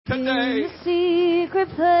today. In the secret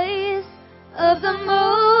place of the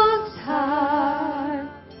Most High,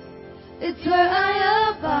 it's where I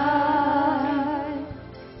abide.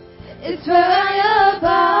 It's where I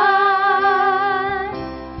abide.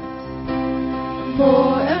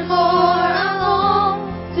 More and more I long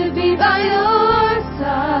to be by your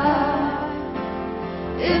side.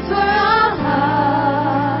 It's where I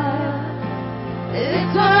hide.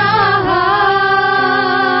 It's where I hide.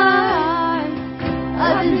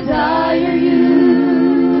 I desire you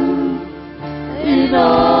in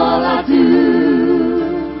all I do.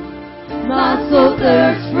 My soul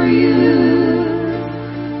thirsts for you.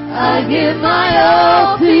 I give my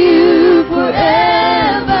all to you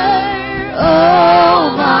forever.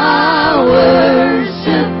 Oh, my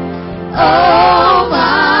worship, oh,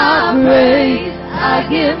 my praise. I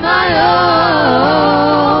give my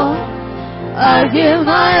all. I give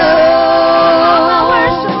my all. I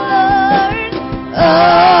worship, Lord.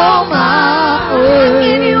 Oh, my worship. I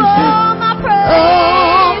give you all my praise.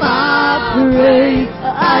 Oh, my praise.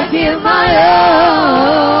 I give my all.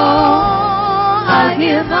 I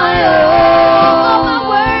give my all. My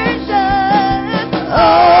worship.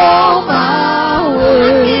 Oh, my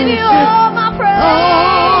worship. I give you all my praise.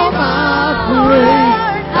 Oh, my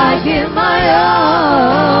praise. I give my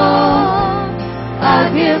all. I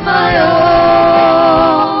give my all.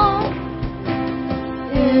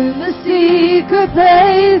 In the secret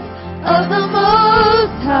place of the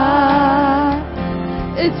Most High,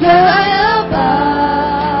 it's where I abide.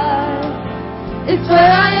 It's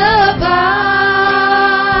where I abide.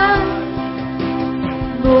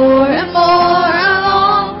 More and more I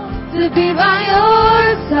long to be by your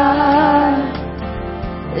side.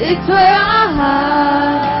 It's where I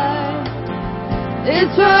hide.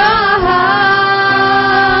 It's where I hide.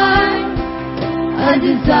 I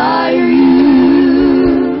desire you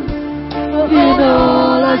in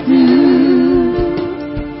all I do.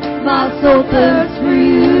 My soul thirsts for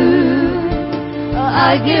you.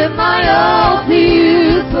 I give my all to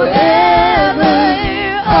you forever.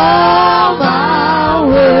 All my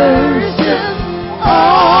worship,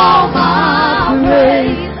 all my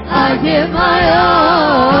praise. I give my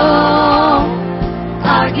all.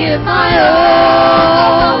 I give my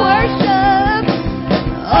all. My worship,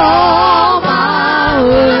 all my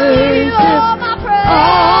worship,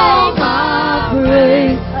 all my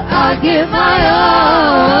praise. I give my all.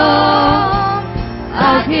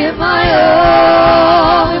 I give my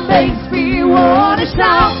all. It makes me want to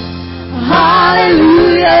shout,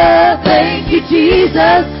 hallelujah, thank you,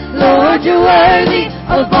 Jesus. Lord, you're worthy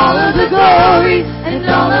of all of the glory and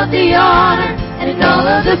all of the honor and all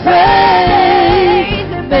of the praise.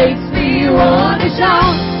 It makes me want to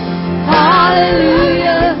shout,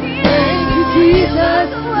 hallelujah, thank you, Jesus.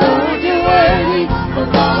 Lord, you're worthy of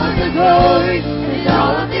all of the glory and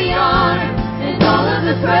all of the honor and all of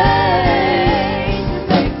the praise. It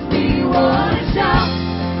makes me want to shout,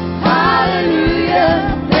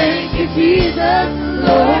 hallelujah, thank you, Jesus.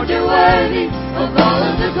 Lord, you're worthy of all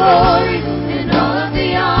of the glory and all of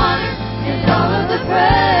the honor and all of the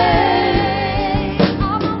praise.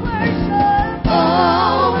 All my worship,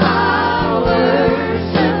 all my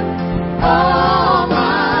worship, all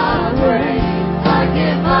my praise. I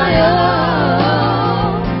give my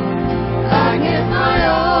all. I give my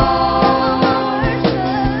all.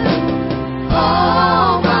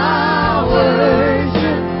 All my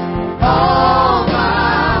worship, all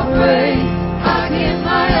my praise. I give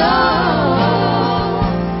my all.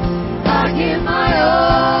 I give my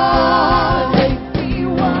all. Make me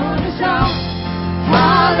want to shout,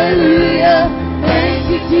 hallelujah, thank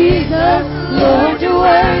you, Jesus. Lord, you're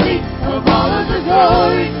worthy of all of the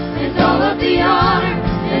glory and all of the honor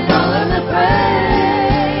and all of the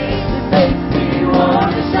praise. It makes me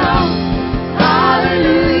want to shout,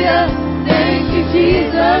 hallelujah, thank you,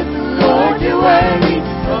 Jesus. Lord, you're worthy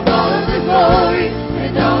of all of the glory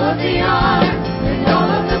and all of the honor and all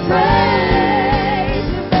of the praise.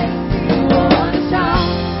 It makes me want to shout,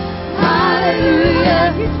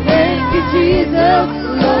 hallelujah, thank you, Jesus.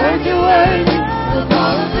 Lord, you're worthy of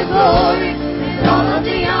all of the glory and all of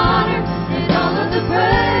the honor and all of the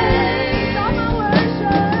praise. All my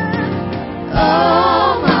worship,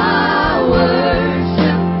 all my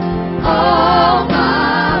worship, all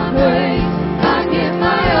my praise. I give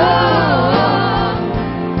my all.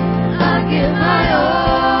 I give my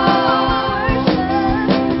all.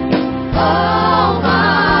 All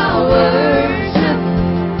my worship,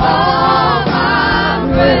 all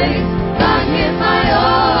my praise. I give my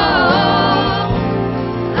all.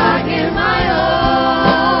 I give my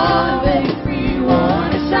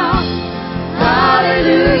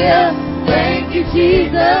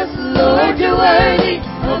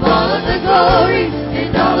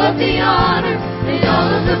of the honor and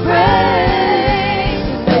all of the praise.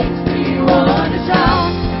 It makes me want to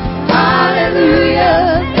shout,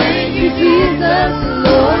 hallelujah. Thank you, Jesus.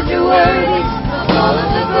 Lord, you're worthy of all of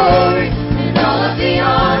the glory and all of the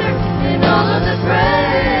honor and all of the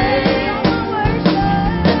praise.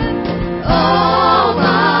 All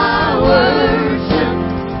my worship,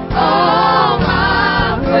 all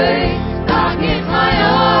my praise, I give my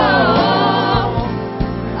all.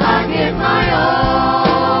 I give my all.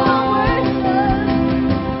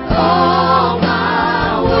 All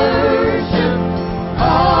my worship,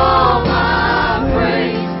 all my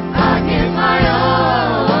praise, I give my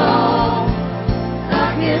all.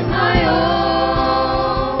 I give my all.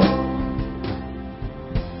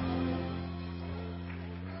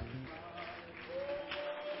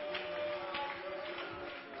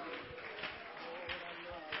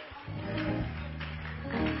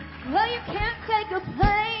 Well, you can't take a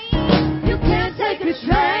plane, you can't take a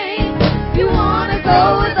train. If you wanna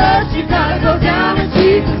go with us, you gotta go down in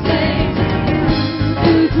Jesus' name.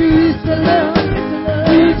 To Jerusalem,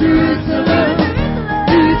 to Jerusalem,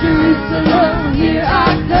 to Jerusalem, here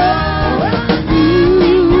I come.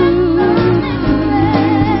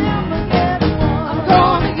 I'm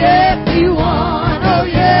gonna get me one, oh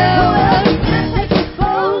yeah. You can't take a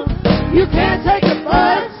boat, you can't take a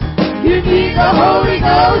bus. You need the Holy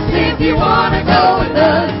Ghost if you wanna go with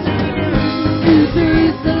us. To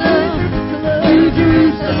Jerusalem, to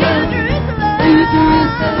Jerusalem, to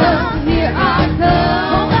Jerusalem, here I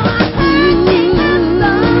come. I'm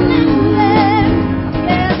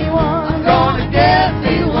gonna get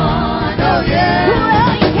me one, oh yeah.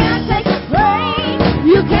 Well, you can't take a plane,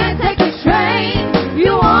 you can't take a train.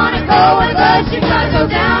 You wanna go with us, you gotta go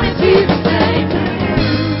down in Jesus' name.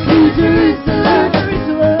 To Jerusalem,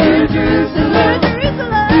 to Jerusalem, to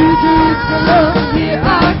Jerusalem, here I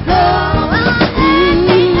come.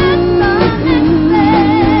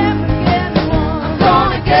 I'm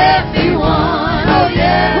gonna get me one, oh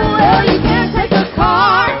yeah. Well, you can't take a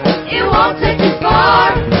car, it won't take you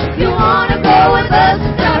far. You wanna go with us,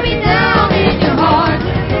 it's gotta be down in your heart. To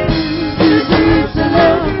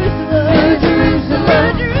Jerusalem, to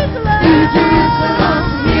Jerusalem, to Jerusalem,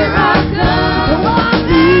 here I come.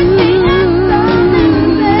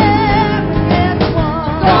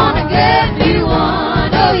 Gonna get me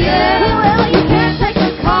one, oh yeah. Well, you can't take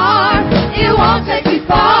a car, it won't take you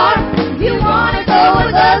far. You wanna go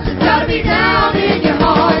with us, it's gotta be down in your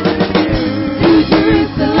heart. To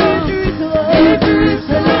Jerusalem, to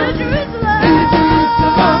Jerusalem, to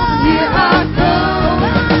Jerusalem, here I come.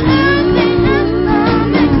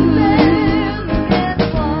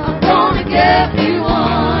 I'm gonna get me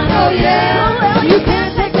one, oh yeah. Well, you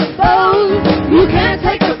can't take a boat, you can't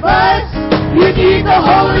take a bus. You need the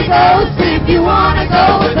Holy Ghost if you wanna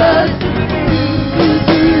go with us. To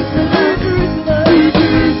Jerusalem, to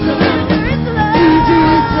Jerusalem, to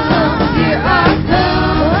Jerusalem, here I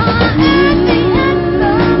come.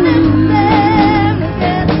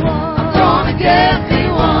 I'm gonna get me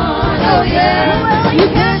one, oh yeah. Well, you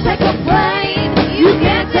can't take a plane, you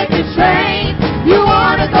can't take a train. You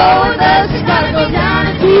wanna go with us, you gotta go down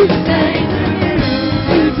in Jesus' name.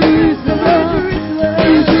 To Jerusalem, to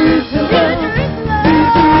Jerusalem, to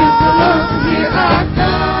Jerusalem, here I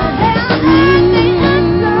come.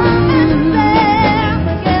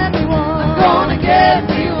 I'm gonna get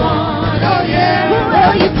me one, oh yeah.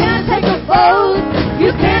 Well, you can't take a boat,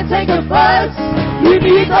 you can't take a bus. You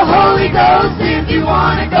need the Holy Ghost if you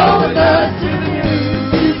wanna go with us. To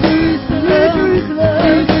Jerusalem,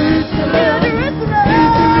 to Jerusalem, to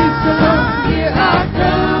Jerusalem, here I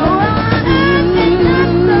come.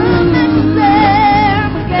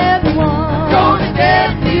 Gonna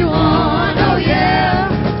get me one, oh yeah.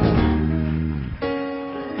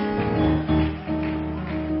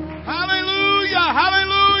 Hallelujah,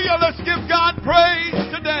 hallelujah. Let's give God praise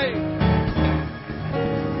today.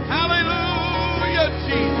 Hallelujah,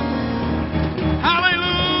 Jesus.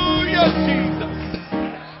 Hallelujah, Jesus.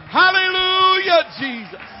 Hallelujah,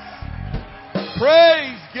 Jesus.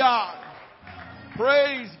 Praise God.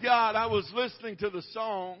 Praise God. I was listening to the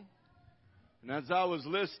song, and as I was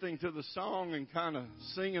listening to the song and kind of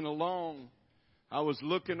singing along, I was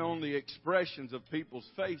looking on the expressions of people's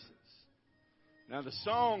faces. Now, the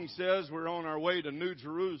song says we're on our way to New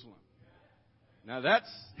Jerusalem. Now, that's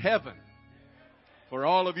heaven. For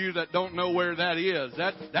all of you that don't know where that is,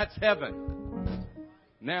 that's heaven.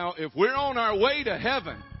 Now, if we're on our way to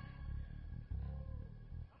heaven,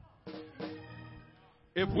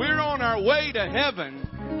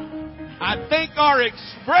 I think our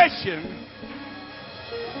expression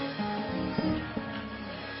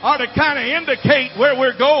ought to kind of indicate where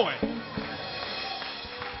we're going.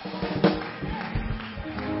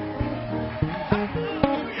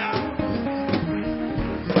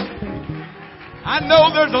 I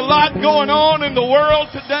know there's a lot going on in the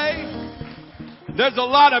world today. There's a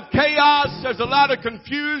lot of chaos. There's a lot of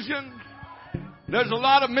confusion. There's a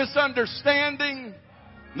lot of misunderstanding.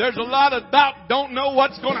 There's a lot of doubt, don't know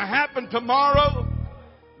what's going to happen tomorrow.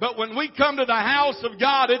 But when we come to the house of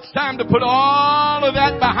God, it's time to put all of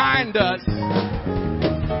that behind us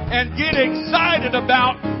and get excited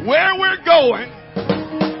about where we're going.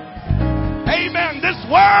 Amen. This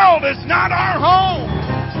world is not our home.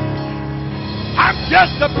 I'm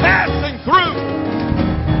just a passing through.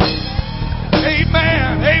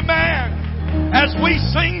 Amen. Amen. As we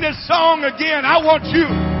sing this song again, I want you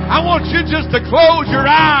just to close your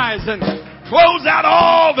eyes and close out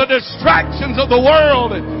all the distractions of the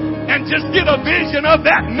world and just get a vision of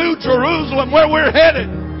that new Jerusalem where we're headed.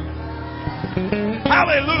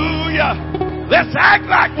 Hallelujah. Let's act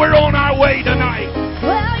like we're on our way tonight.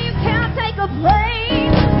 Well, you can't take a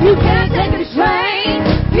plane. You can't take a train.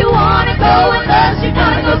 You want to go with us, you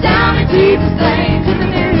gotta go down in Jesus' name to the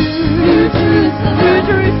New Jerusalem, New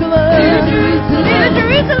Jerusalem, New Jerusalem, New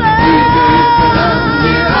Jerusalem.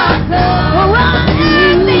 Here I come. Oh,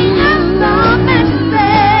 I'm the anthem and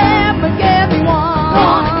them again one.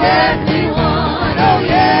 Gonna get me one, oh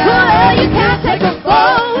yeah. Well, you can't take a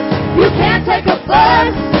boat, you can't take a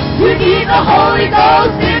bus. You need the Holy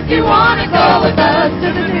Ghost if you want to go with us to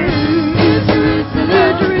the New Jerusalem,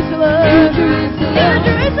 New Jerusalem, New Jerusalem, New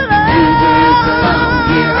Jerusalem.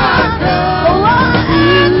 Here I come. Oh,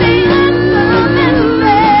 I'm the anthem and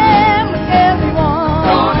them again one.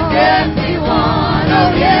 Gonna get me one,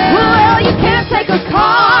 oh yeah. Well, you can't take a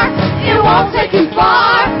car, it won't take you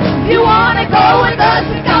far. If you want to go with us,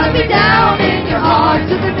 it's gotta be down in your heart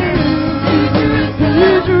to the New Jerusalem,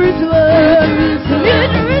 New Jerusalem, New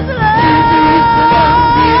Jerusalem.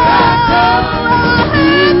 Here I come. Oh,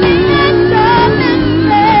 I'm the anthem and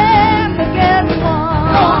them again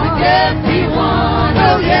one. Gonna get me one,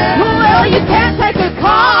 oh yeah. Well, you can't take a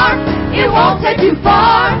car, it won't take you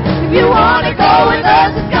far. If you want to go with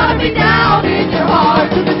us, it's gotta be down in your heart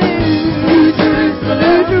to the New Jerusalem,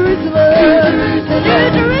 New Jerusalem, New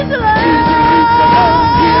Jerusalem.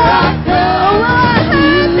 Here I come. Oh, I'm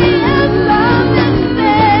the anthem and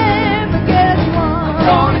them again one.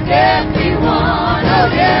 Gonna get me one, oh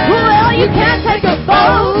yeah. Well, you can't take a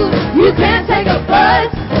boat, you can't take a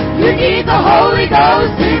bus. You need the Holy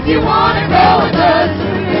Ghost if you want to go with us.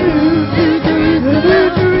 New Jerusalem,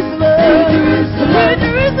 New Jerusalem, New Jerusalem, New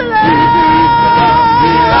Jerusalem.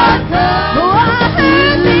 Here I come. Oh,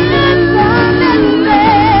 I'm the anthem and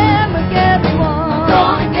them again one.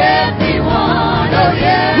 Gonna get me one, oh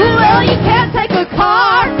yeah. Well, you can't take a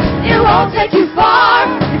car, it won't take you far.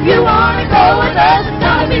 If you want to go with us, it's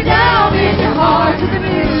gotta be down in your heart to the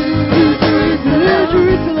New Jerusalem, New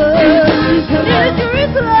Jerusalem, New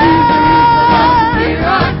Jerusalem. Here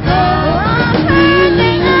I come. Oh, I'm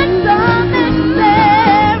the anthem and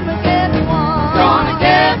them again one. Gonna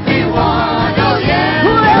get me one, oh yeah.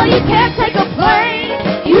 Well, you can't take a plane,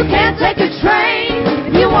 you can't take a train.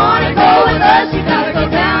 If you want to go with us, you gotta go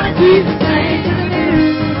down in Jesus' name to the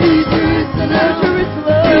New Jerusalem, New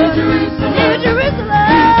Jerusalem, New Jerusalem, New Jerusalem.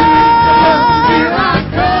 Here I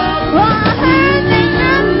come. Oh, I'm the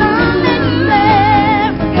anthem and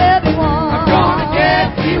them again one. I'm gonna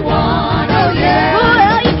get me one, oh yeah.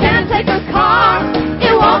 Well, you can't take a car,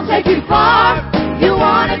 it won't take you far. You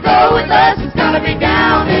want to go with us, it's gotta be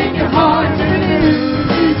down in your heart to the New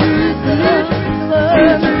Jerusalem,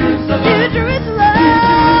 New Jerusalem, New Jerusalem.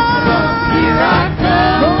 Here I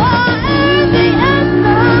come. Oh, I'm the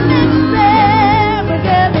anthem and them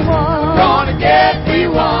again one. Gonna get me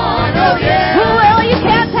one, oh yeah. Well, you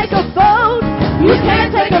can't take a boat, you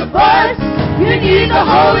can't take a bus. You need the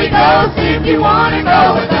Holy Ghost if you want to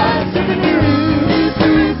go with us to the New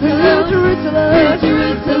Jerusalem, New Jerusalem, New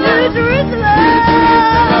Jerusalem, New Jerusalem.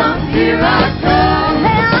 Here I come.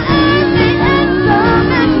 Hey, I'm the anthem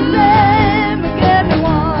and them again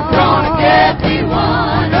one. Gonna get me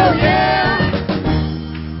one, oh yeah.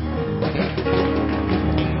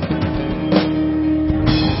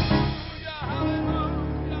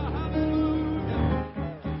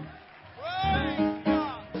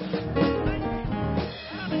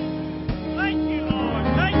 Thank you, Lord.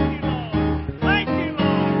 Thank you, Lord. Thank you,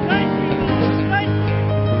 Lord. Thank you,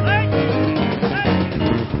 Lord. Thank you. Thank you.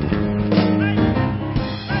 Thank you.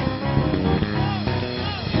 Thank you.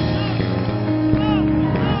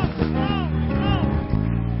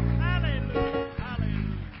 Hallelujah. Hallelujah.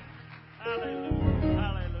 Hallelujah.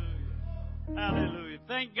 Hallelujah. Hallelujah.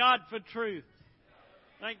 Thank God for truth.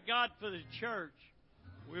 Thank God for the church.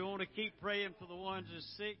 We want to keep praying for the ones that are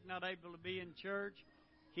sick, not able to be in church.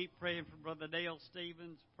 Keep praying for Brother Dale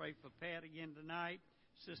Stevens. Pray for Pat again tonight.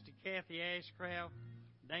 Sister Kathy Ashcraft,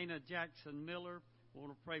 Dana Jackson Miller. We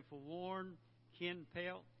want to pray for Warren, Ken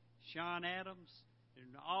Pelt, Sean Adams,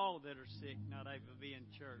 and all that are sick, not able to be in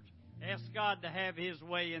church. Ask God to have His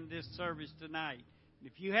way in this service tonight.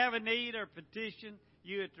 If you have a need or petition,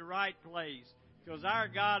 you're at the right place, because our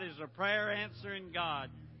God is a prayer-answering God.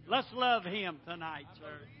 Let's love Him tonight,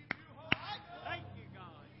 church. Thank you,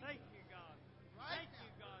 God. Thank you, God. Thank you,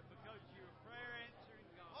 God, because you're a prayer-answering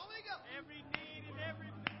God. Every need and every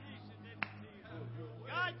petition that's here.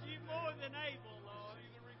 God, you're more than able, Lord.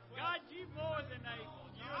 God, you're more than able.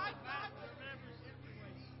 You're the master of every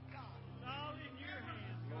situation. It's all in your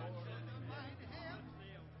hands, God.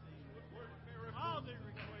 All the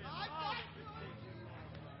requests, all the petitions,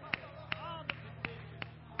 all the petitions.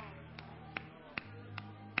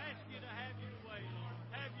 Ask you to have your way, Lord.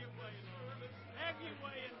 Have your way, Lord. Have your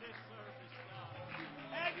way in this service, God.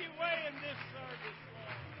 Have your way in this service,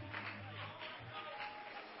 Lord.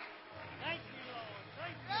 Thank you, Lord.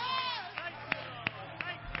 Thank you, Lord. Thank you, Lord.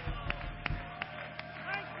 Thank you, Lord.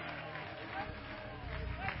 Thank you, Lord.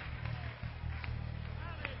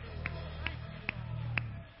 Thank you, Lord.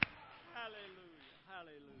 Hallelujah.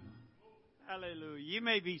 Hallelujah. Hallelujah. You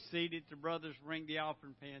may be seated. The brothers ring the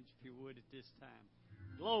offering pans if you would at this time.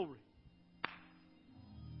 Glory.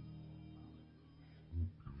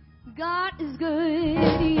 God is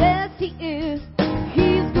good, yes He is.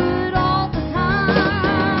 He's good all the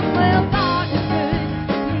time. Well, God is good,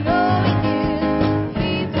 you know He is.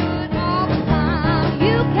 He's good all the time.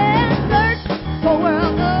 You can search the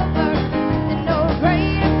world over and no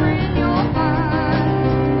greater friend you'll find.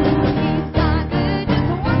 He's not good just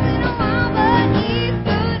once in a while, but He's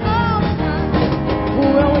good all the time.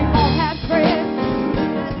 Well, we all have friends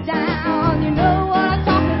that's down, you know what I'm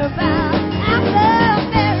talking about. After the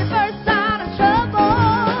very first sign of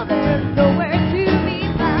trouble, there's nowhere to be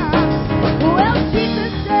found. Well,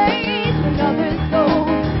 Jesus stays when others go.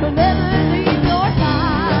 He'll never leave your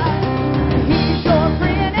side. He's your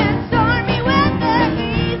friend and stormy weather.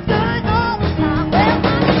 He's good all the time. Well,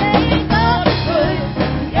 I say God is good.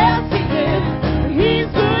 Yes, He is. He's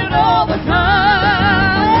good all the time.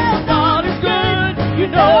 Well, God is good. You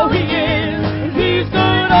know He is. And He's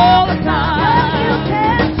good all the time. You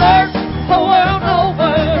can search the world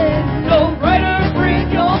over. No greater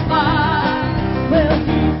friend you'll find. Well,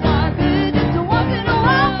 He's not good just once in a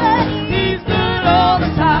while, but He's good all the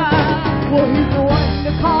time. Well, He's the one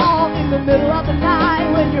to call in the middle of the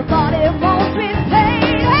night when your body won't be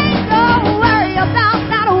paid. Hey, don't worry about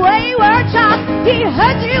that wayward child. He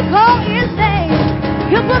heard you call His name.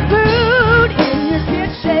 He'll put food in your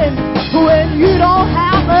kitchen when you don't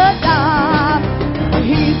have a dime.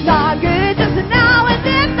 He's not good just now and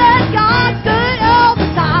then, but God's good all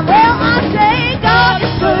the time. Well, I say God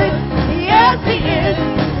is good. Yes, He is.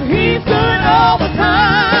 He's good all the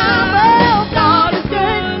time. Well, God is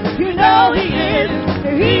good. You know He is.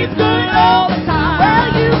 He's good all the time.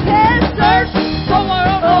 Well, you can search the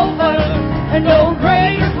world over and no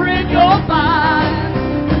greater friend you'll find.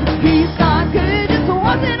 He's not good just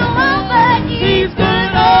once in a while, but He's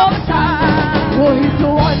good all the time. Well, He's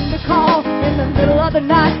the one to call in the middle of the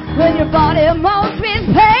night when your body most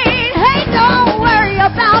been paid. Hey, don't worry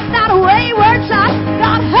about that wayward child.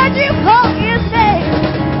 God heard you call His name.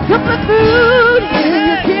 He'll put food in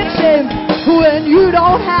your kitchen when you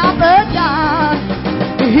don't have a dime.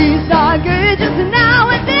 He's not good just now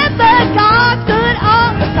and then, but God's good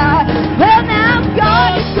all the time. Well, now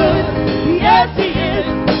God is good. Yes, He is.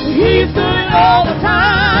 He's good all the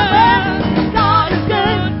time. God is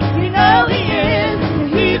good. You know He is.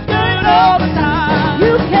 He's good all the time.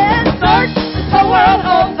 You can search the world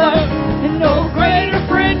over and no greater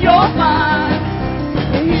friend you'll find.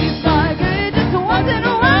 He's not good just once in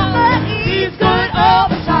a while, but He's good all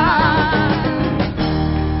the time.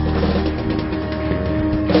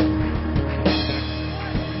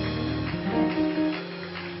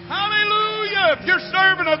 Hallelujah. If you're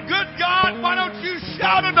serving a good God, why don't you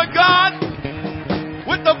shout unto God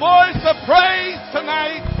with the voice of praise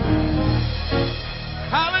tonight?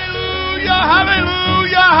 Hallelujah,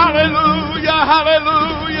 hallelujah, hallelujah,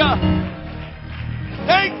 hallelujah.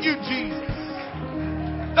 Thank you, Jesus.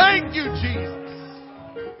 Thank you, Jesus.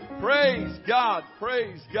 Praise God,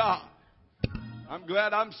 praise God. I'm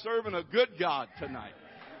glad I'm serving a good God tonight.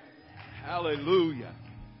 Hallelujah.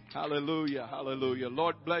 Hallelujah, hallelujah.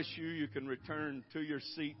 Lord bless you. You can return to your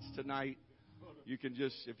seats tonight. You can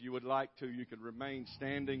just, if you would like to, you can remain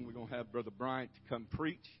standing. We're going to have Brother Bryant to come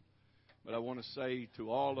preach. But I want to say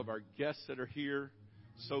to all of our guests that are here,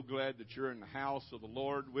 so glad that you're in the house of the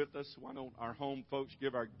Lord with us. Why don't our home folks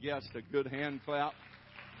give our guests a good hand clap?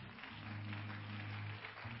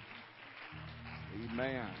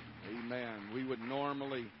 Amen. Amen. We would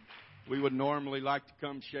normally like to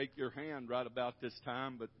come shake your hand right about this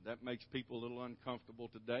time, but that makes people a little uncomfortable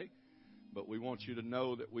today. But we want you to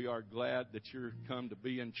know that we are glad that you're come to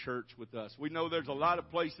be in church with us. We know there's a lot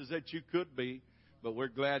of places that you could be, but we're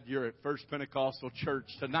glad you're at First Pentecostal Church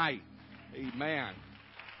tonight. Amen.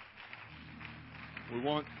 We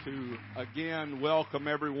want to again welcome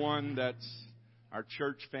everyone that's our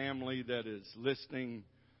church family that is listening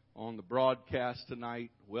on the broadcast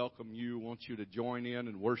tonight. Welcome you. Want you to join in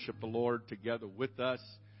and worship the Lord together with us.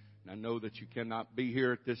 And I know that you cannot be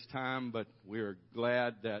here at this time, but we're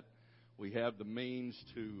glad that we have the means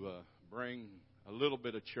to bring a little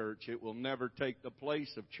bit of church. It will never take the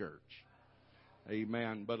place of church.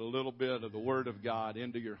 Amen. But a little bit of the Word of God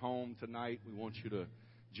into your home tonight. We want you to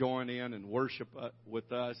join in and worship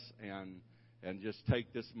with us and just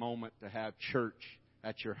take this moment to have church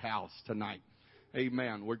at your house tonight.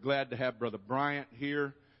 Amen. We're glad to have Brother Bryant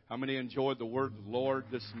here. How many enjoyed the Word of the Lord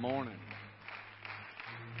this morning?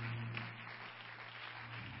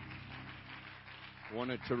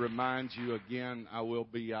 Wanted to remind you again, I will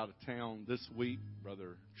be out of town this week.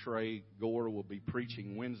 Brother Trey Gore will be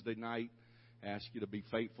preaching Wednesday night. Ask you to be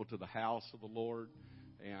faithful to the house of the Lord.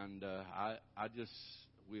 And I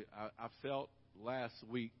felt last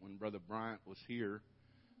week when Brother Bryant was here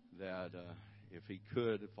that if he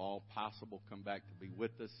could, if all possible, come back to be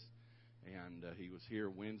with us. And he was here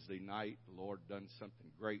Wednesday night. The Lord done something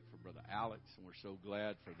great for Brother Alex, and we're so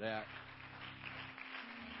glad for that.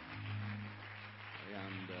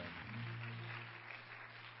 And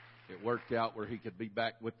it worked out where he could be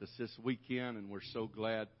back with us this weekend, and we're so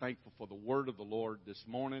glad, thankful for the word of the Lord this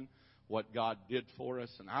morning, what God did for us.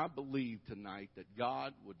 And I believe tonight that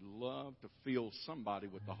God would love to fill somebody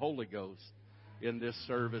with the Holy Ghost in this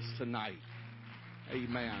service tonight.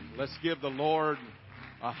 Amen. Let's give the Lord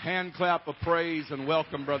a hand clap of praise and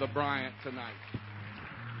welcome Brother Bryant tonight.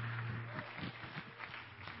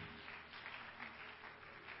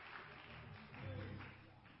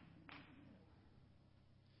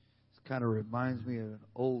 Kind of reminds me of an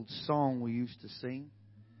old song we used to sing.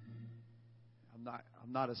 I'm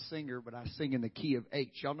not a singer, but I sing in the key of H.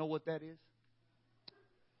 Y'all know what that is?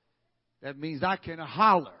 That means I can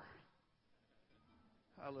holler.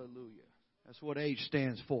 Hallelujah. That's what H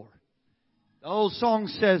stands for. The old song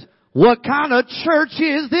says, "What kind of church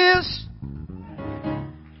is this?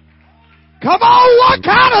 Come on, what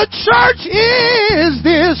kind of church is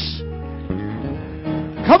this?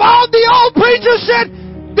 Come on," the old preacher said,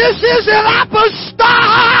 "this is an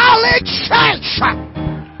apostolic church."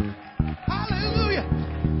 Hallelujah.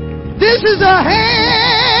 This is a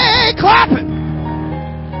hand clapping.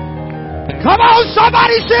 Come on,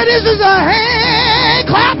 somebody say this is a hand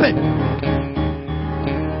clapping.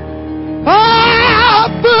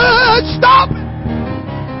 Foot stomping.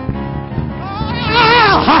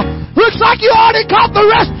 Looks like you already caught the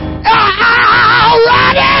rest.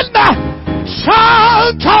 Running.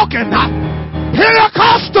 Song talking.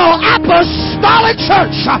 Pentecostal Apostolic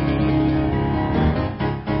Church.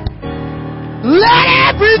 Let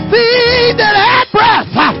everything that hath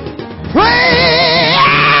breath praise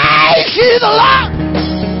ye the Lord.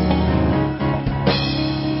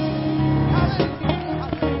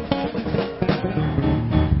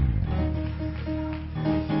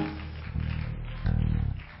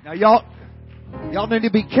 Now y'all need to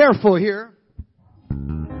be careful here,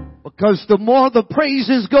 because the more the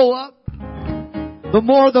praises go up, the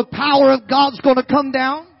more the power of God's going to come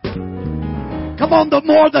down. Come on, the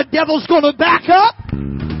more the devil's going to back up.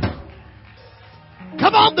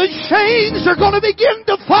 Come on, the chains are going to begin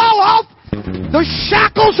to fall off. The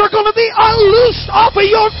shackles are going to be unloosed off of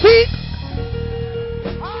your feet.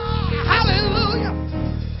 Oh, hallelujah.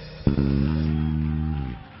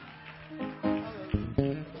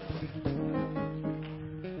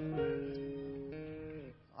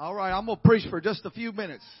 All right, I'm going to preach for just a few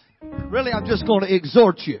minutes. Really, I'm just going to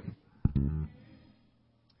exhort you.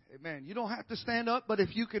 Amen. You don't have to stand up, but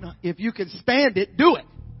if you can stand it, do it.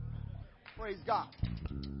 Praise God.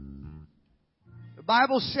 The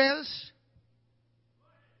Bible says,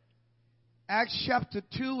 Acts chapter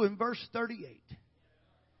 2 and verse 38.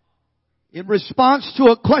 In response to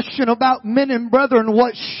a question about men and brethren,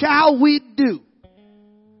 what shall we do?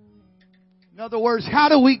 In other words, how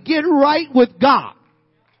do we get right with God?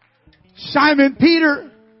 Simon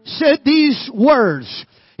Peter said these words.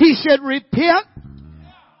 He said, repent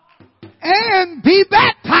and be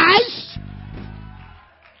baptized,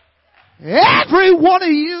 every one of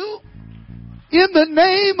you, in the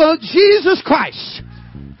name of Jesus Christ,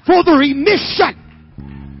 for the remission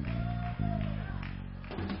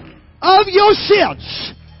of your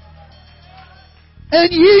sins.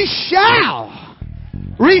 and ye shall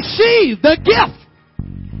receive the gift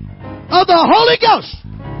of the Holy Ghost.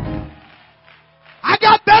 I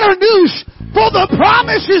got better news, for the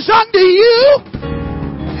promise is unto you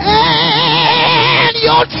and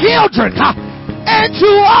your children, and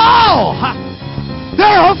to all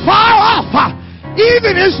that are far off,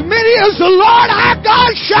 even as many as the Lord our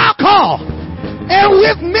God shall call. And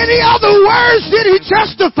with many other words did he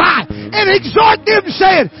justify and exhort them,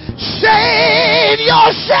 saying, save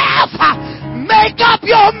yourself, make up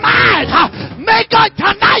your mind, make up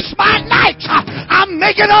tonight's my night. I'm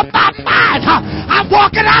making up my mind. I'm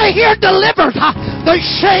walking out of here delivered. The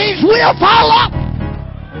chains will fall off.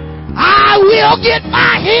 I will get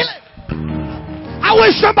my healing. I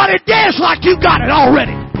wish somebody danced like you got it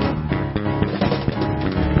already.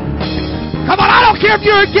 Come on, I don't care if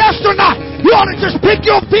you're a guest or not. You ought to just pick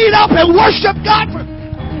your feet up and worship God for...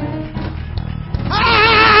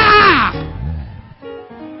 Ah!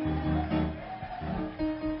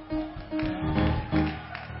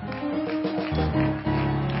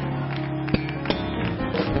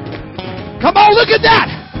 Come on, look at that.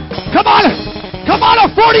 Come on, a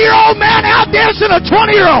 40-year-old man out dancing a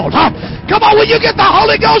 20-year-old. Come on, will you get the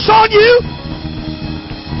Holy Ghost on you?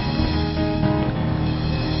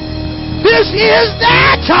 This is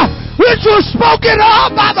that which was spoken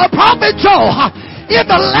of by the prophet Joel. In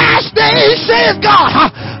the last days, saith God,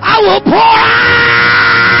 I will pour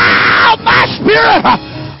out my spirit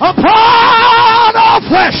upon all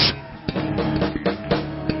flesh.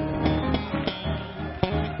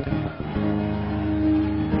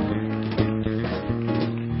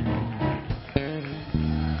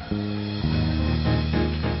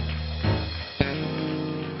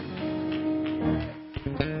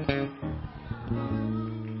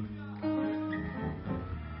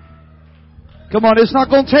 Come on, it's not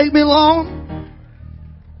going to take me long.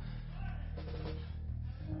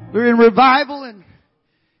 We're in revival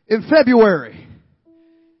in February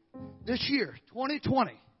this year,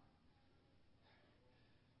 2020.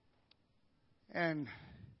 And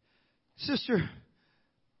sister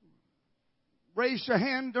raised her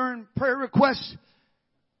hand during prayer requests.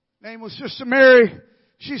 Name was Sister Mary.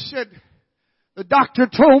 She said, the doctor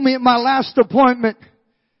told me at my last appointment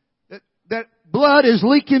that blood is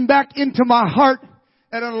leaking back into my heart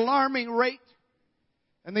at an alarming rate.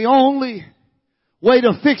 And the only way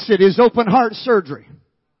to fix it is open heart surgery.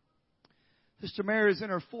 Sister Mary is in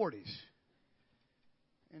her 40s.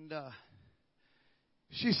 And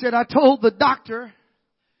she said, I told the doctor,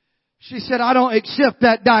 she said, I don't accept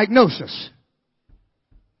that diagnosis.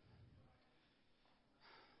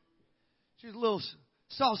 She's a little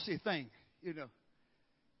saucy thing, you know.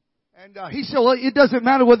 And he said, well, it doesn't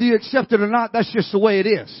matter whether you accept it or not. That's just the way it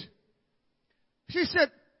is. She said,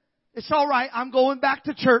 it's all right. I'm going back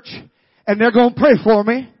to church and they're going to pray for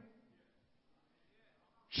me.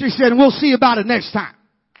 She said, we'll see about it next time.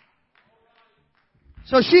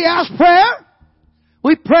 So she asked prayer.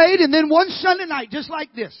 We prayed, and then one Sunday night, just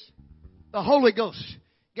like this, the Holy Ghost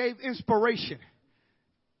gave inspiration.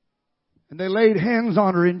 And they laid hands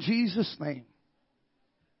on her in Jesus' name.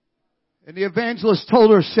 And the evangelist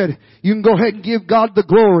told her, said, you can go ahead and give God the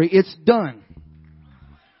glory. It's done.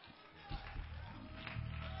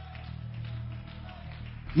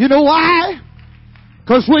 You know why?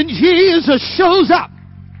 Because when Jesus shows up,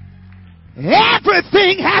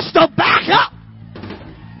 everything has to back up.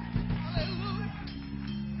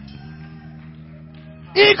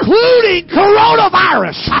 Including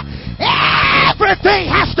coronavirus. Everything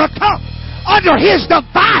has to come under His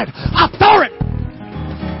divine authority.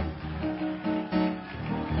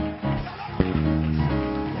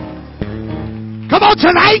 Come on,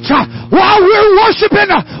 tonight, while we're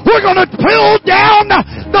worshiping, we're going to pull down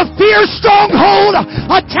the fear stronghold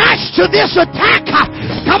attached to this attack.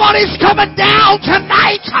 Come on, it's coming down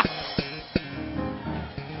tonight.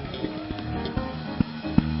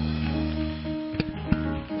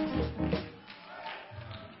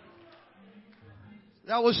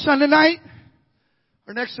 That was Sunday night.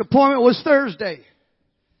 Our next appointment was Thursday.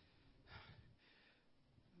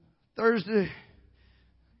 Thursday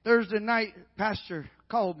night, Pastor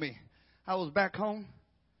called me. I was back home.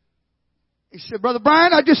 He said, Brother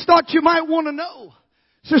Brian, I just thought you might want to know.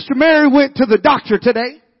 Sister Mary went to the doctor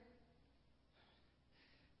today.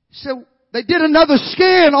 He said, they did another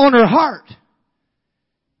scan on her heart.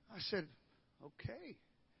 I said, okay.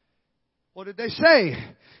 What did they say?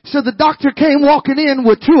 He said, the doctor came walking in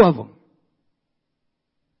with two of them.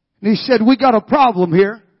 And he said, we got a problem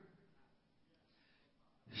here.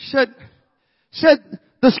 He said,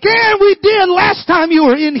 the scan we did last time you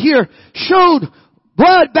were in here showed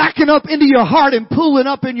blood backing up into your heart and pooling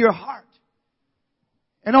up in your heart.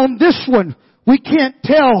 And on this one, we can't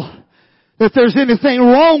tell that there's anything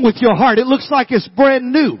wrong with your heart. It looks like it's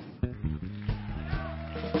brand new.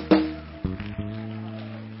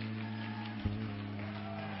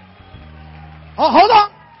 Oh, hold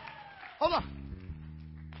on. Hold on.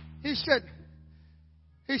 He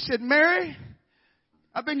said, Mary,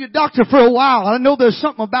 I've been your doctor for a while. I know there's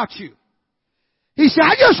something about you. He said,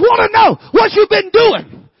 I just want to know what you've been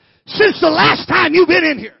doing since the last time you've been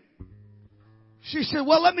in here. She said,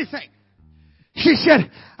 well, let me think. She said,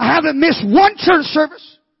 I haven't missed one church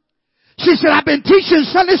service. She said, I've been teaching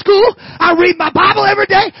Sunday school. I read my Bible every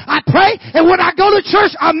day. I pray. And when I go to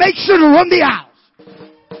church, I make sure to run the aisles.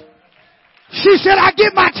 She said, I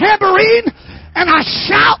get my tambourine and I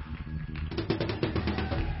shout.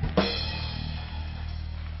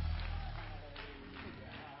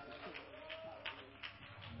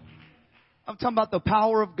 I'm talking about the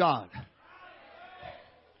power of God.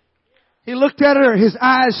 He looked at her, his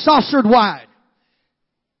eyes saucered wide.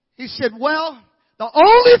 He said, well, the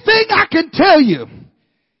only thing I can tell you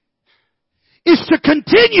is to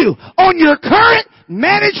continue on your current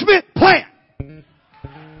management plan.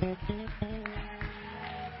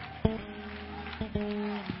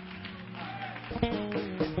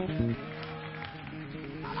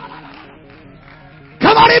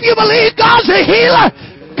 Come on, if you believe God's a healer,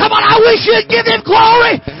 come on, I wish you'd give Him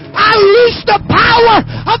glory. I loose the power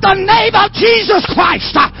of the name of Jesus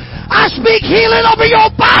Christ. I speak healing over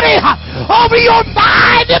your body, over your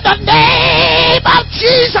mind in the name of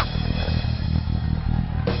Jesus.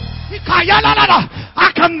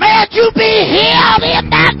 I command you be healed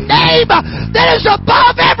in that name that is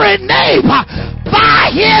above every name.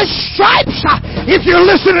 By His stripes, if you're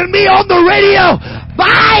listening to me on the radio,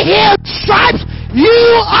 by His stripes, you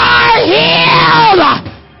are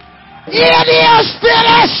healed. It is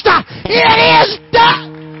finished. It is done.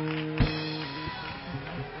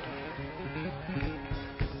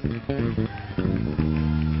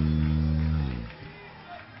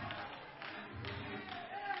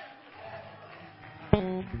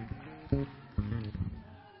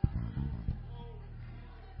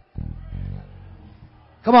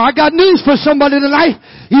 Come on, I got news for somebody tonight.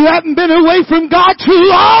 You haven't been away from God too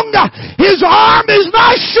long. His arm is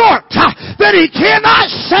not short that He cannot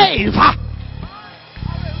save.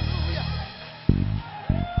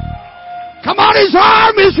 Come on, His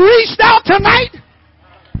arm is reached out tonight.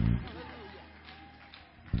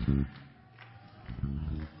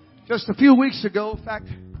 Just a few weeks ago, in fact,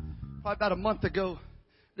 probably about a month ago,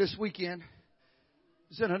 this weekend, I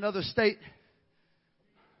was in another state.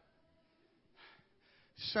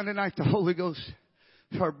 Sunday night, the Holy Ghost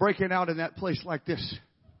started breaking out in that place like this.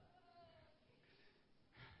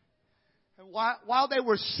 And while they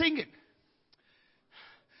were singing,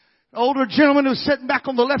 the older gentleman who was sitting back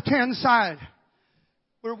on the left-hand side,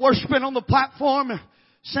 we're worshiping on the platform.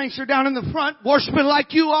 Saints are down in the front, worshiping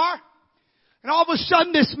like you are. And all of a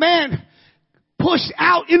sudden, this man pushed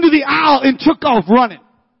out into the aisle and took off running.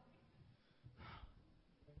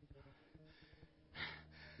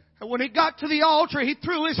 And when he got to the altar, he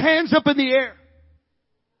threw his hands up in the air.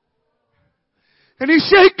 And he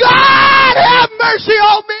said, God, have mercy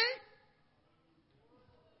on me.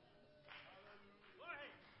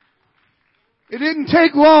 It didn't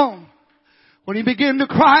take long when he began to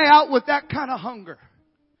cry out with that kind of hunger.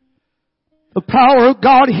 The power of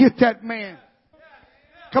God hit that man.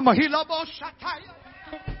 Come on,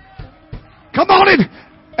 come on,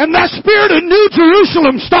 and that spirit of New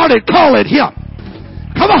Jerusalem started calling him.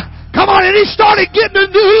 Come on, and he started getting a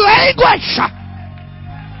new language.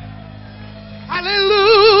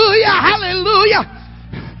 Hallelujah, hallelujah.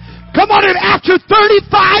 Come on, and after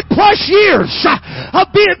 35 plus years of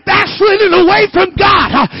being backslidden away from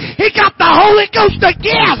God, he got the Holy Ghost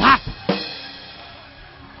again.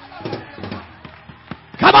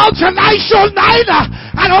 Come on, tonight's your night.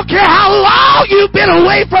 I don't care how long you've been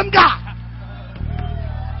away from God.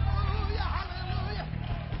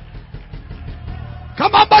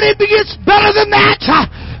 Come on, but it gets better than that.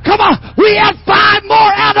 Come on, we had 5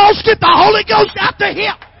 more adults get the Holy Ghost after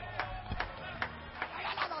him.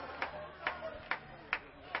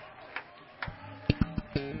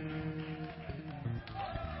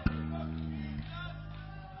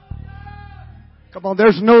 Come on,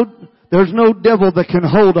 there's no devil that can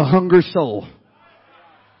hold a hungry soul.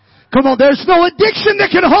 Come on, there's no addiction that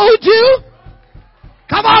can hold you.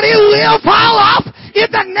 Come on, it will fall off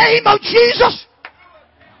in the name of Jesus.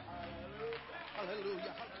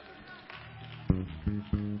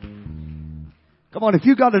 Come on, if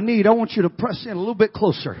you got a need, I want you to press in a little bit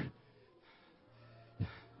closer.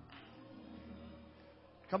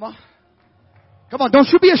 Come on. Come on, don't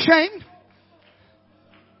you be ashamed.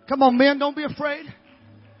 Come on, men, don't be afraid.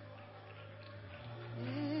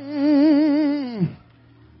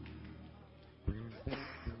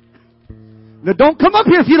 Now, don't come up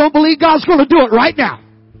here if you don't believe God's going to do it right now.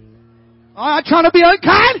 I'm not trying to be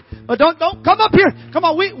unkind, but don't come up here. Come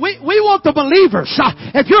on, we want the believers.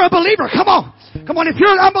 If you're a believer, come on. Come on, if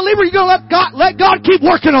you're an unbeliever, you're going to let God keep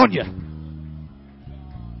working on you.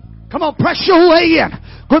 Come on, press your way in.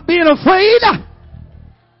 Quit being afraid.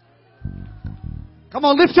 Come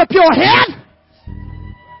on, lift up your head.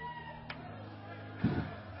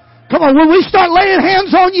 Come on, when we start laying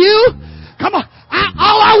hands on you, come on.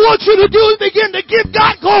 All I want you to do is begin to give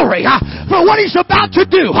God glory for what He's about to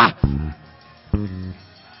do.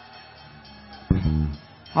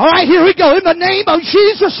 All right, here we go. In the name of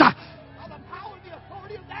Jesus. By the power and the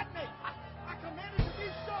authority of that name, I command it to be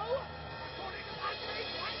so. According to that name.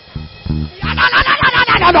 Come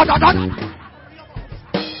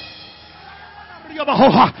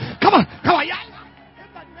on. In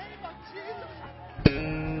the name of Jesus.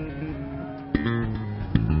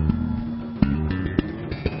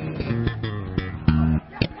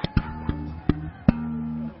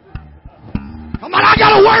 Come on, I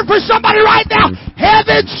got a word for somebody right now.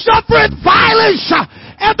 Heaven suffereth violence,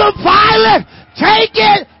 and the violent take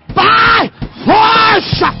it by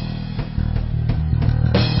force.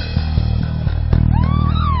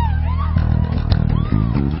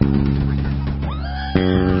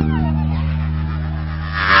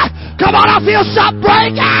 Come on, I feel something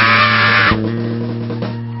breaking.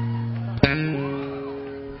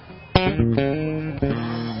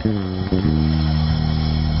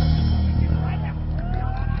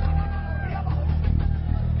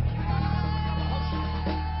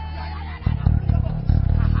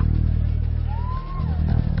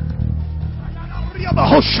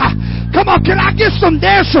 Come on, can I get some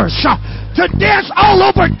dancers to dance all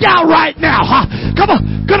over down right now? Come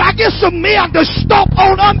on, can I get some men to stomp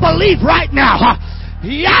on unbelief right now?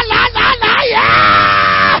 Yeah, la, la, la,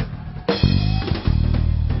 yeah!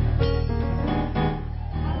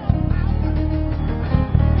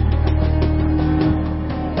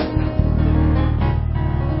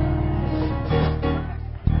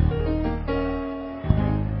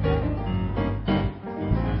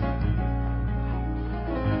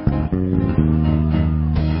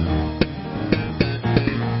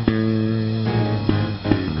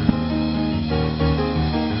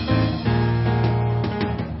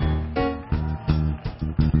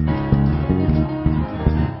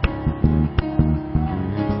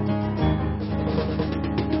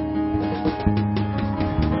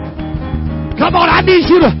 Come on, I need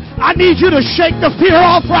you to shake the fear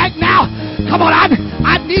off right now. Come on, I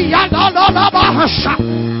need you.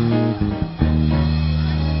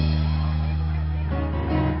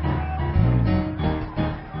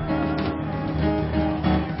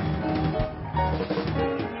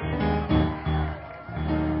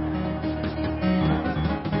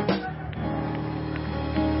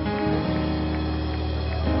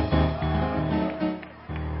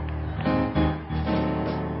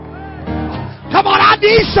 Come on, I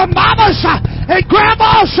need some mamas and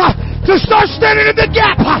grandmas to start standing in the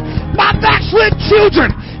gap. My backslid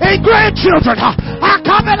children and grandchildren are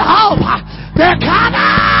coming home. They're coming.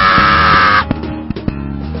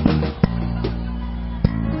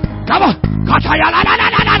 Come on.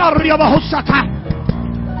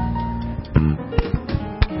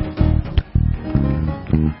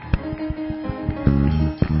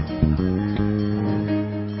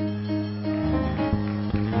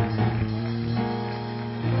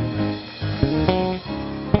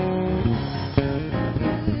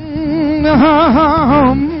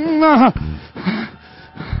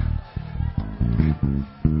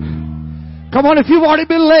 Come on, if you've already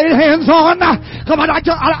been laid hands on, come on,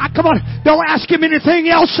 come on, don't ask Him anything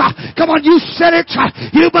else. Come on, you said it,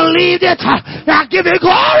 you believed it, now give it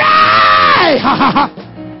glory!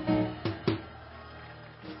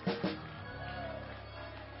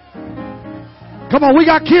 Come on, we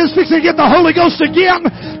got kids fixing to get the Holy Ghost again.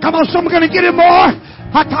 Come on, someone's going to get it more.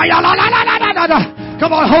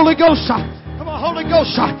 Come on, Holy Ghost. Come on, Holy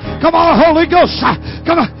Ghost. Come on, Holy Ghost.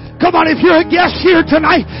 Come on. Come on, if you're a guest here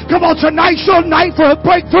tonight, come on, tonight's your night for a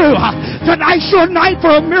breakthrough. Tonight's your night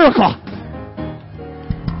for a miracle.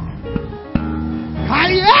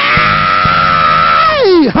 Hi-yay!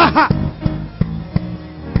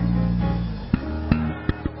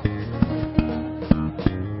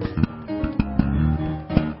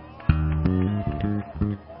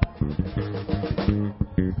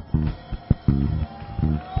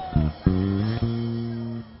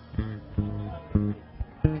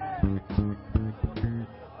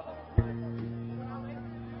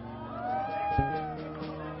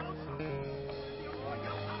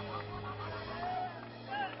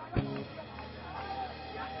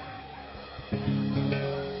 Come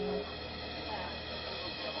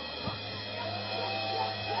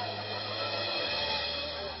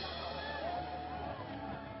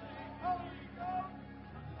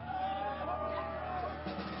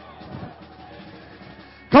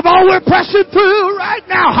on, we're pressing through right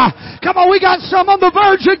now. Come on, we got some on the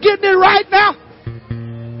verge of getting it right now.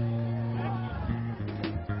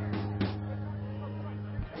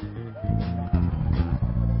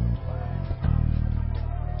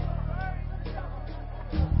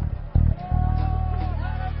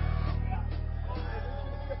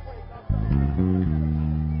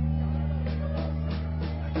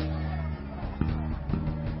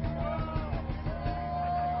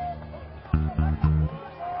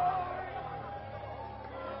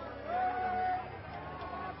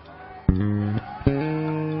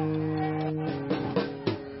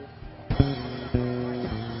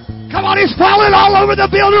 Come on, it's falling all over the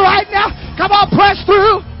building right now. Come on, press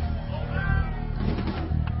through.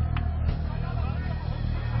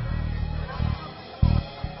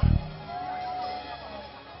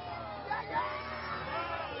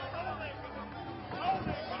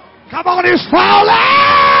 Come on, it's falling.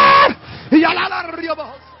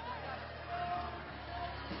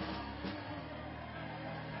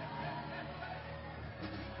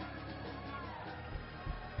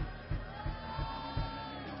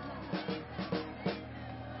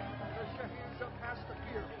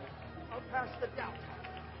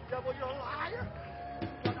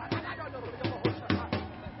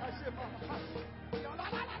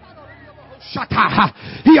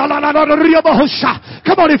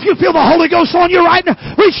 Come on, if you feel the Holy Ghost on you right now,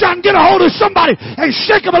 reach out and get a hold of somebody and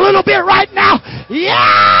shake them a little bit right now.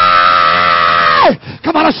 Yeah!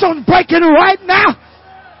 Come on, there's something breaking right now.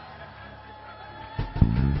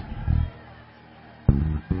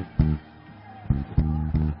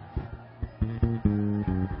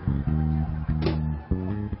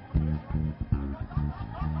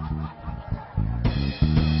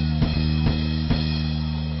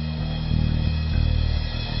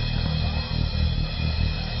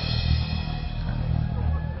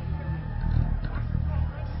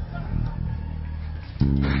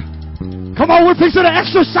 Come on, we're fixing to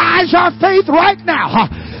exercise our faith right now.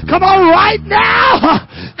 Come on, right now.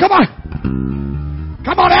 Come on.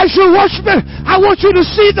 Come on, as you're worshiping, I want you to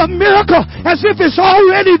see the miracle as if it's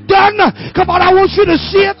already done. Come on, I want you to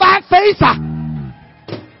see it by faith.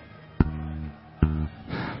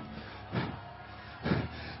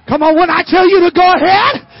 Come on, when I tell you to go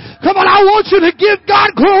ahead, come on, I want you to give God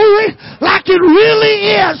glory like it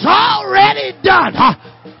really is already done.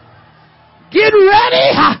 Get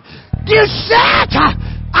ready. Get set.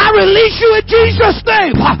 I release you in Jesus'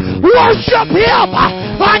 name. Worship Him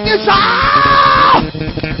like it's all.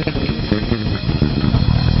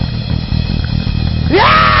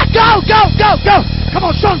 Yeah, go, go, go, go. Come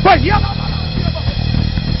on, son, break.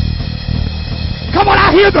 Come on, I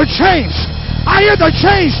hear the chains. I hear the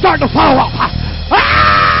chains starting to fall off.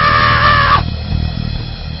 Ah!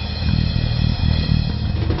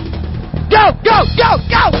 Go, go, go,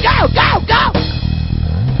 go, go, go, go.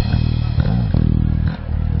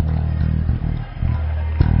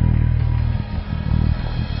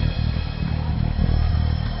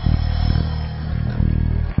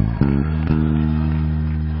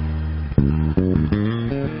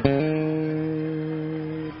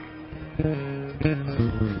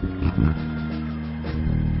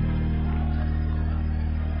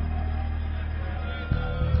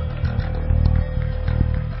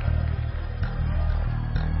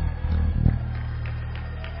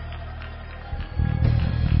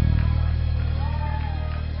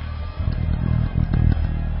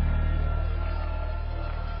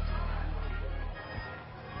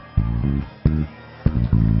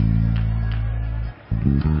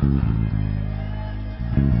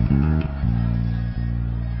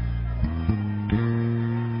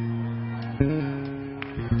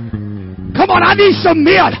 Come on, I need some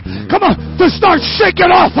men. Come on, to start shaking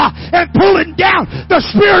off and pulling down the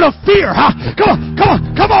spirit of fear. Come on, come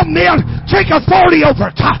on, come on, men. Take authority over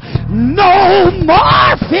it. No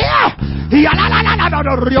more fear.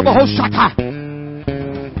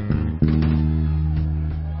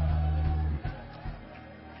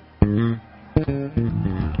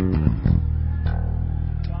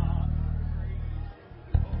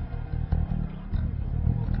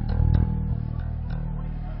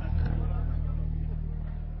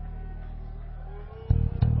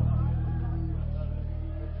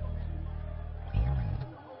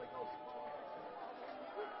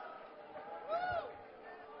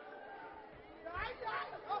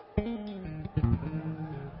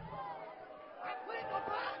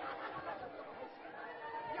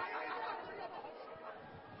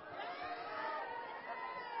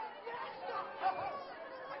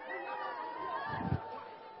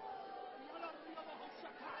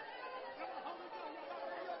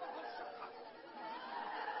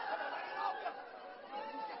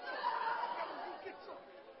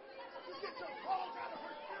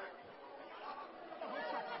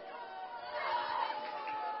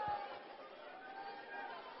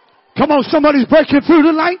 Come on, somebody's breaking through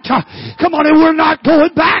tonight. Come on, and we're not going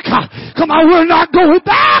back. Come on, we're not going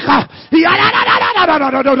back.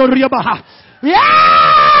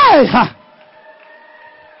 Yeah!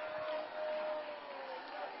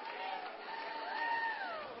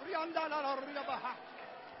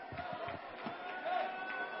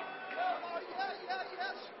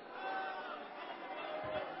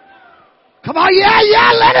 Come on,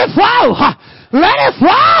 yeah, let it flow. Let it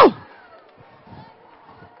flow.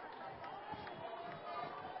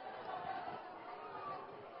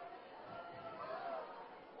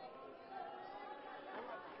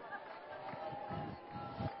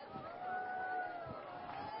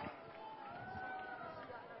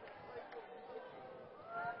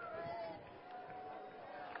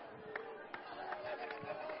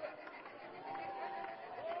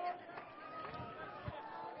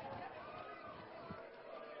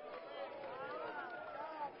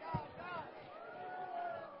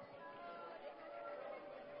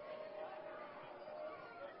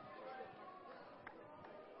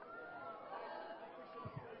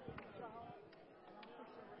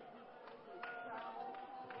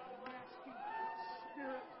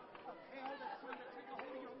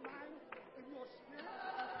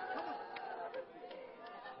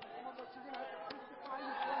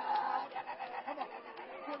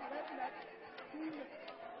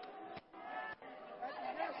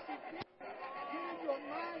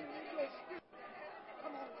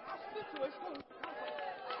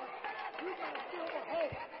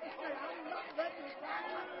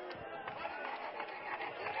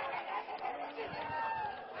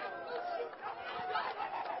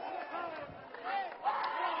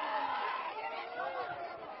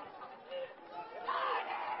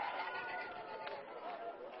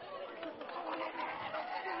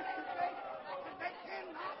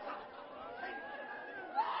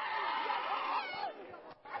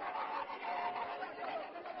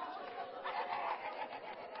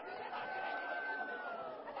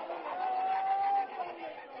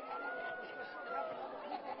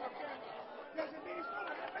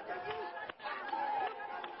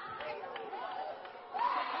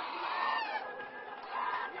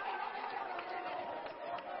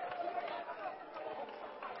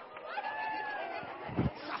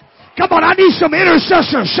 Come on, I need some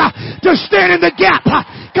intercessors to stand in the gap.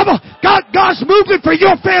 Come on, God's moving for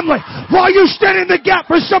your family while you stand in the gap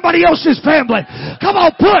for somebody else's family. Come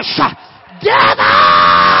on, push.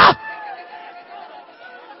 Gather!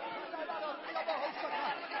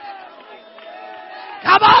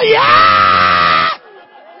 Come on, yeah!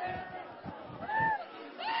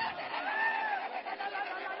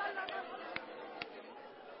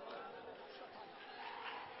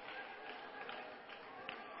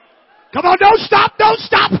 Come on, don't stop, don't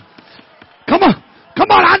stop. Come on,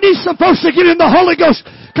 I need some folks to get in the Holy Ghost.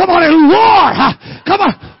 Come on and roar. Come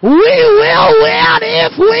on, we will win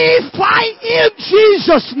if we fight in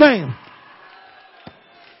Jesus' name.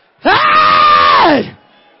 Hey!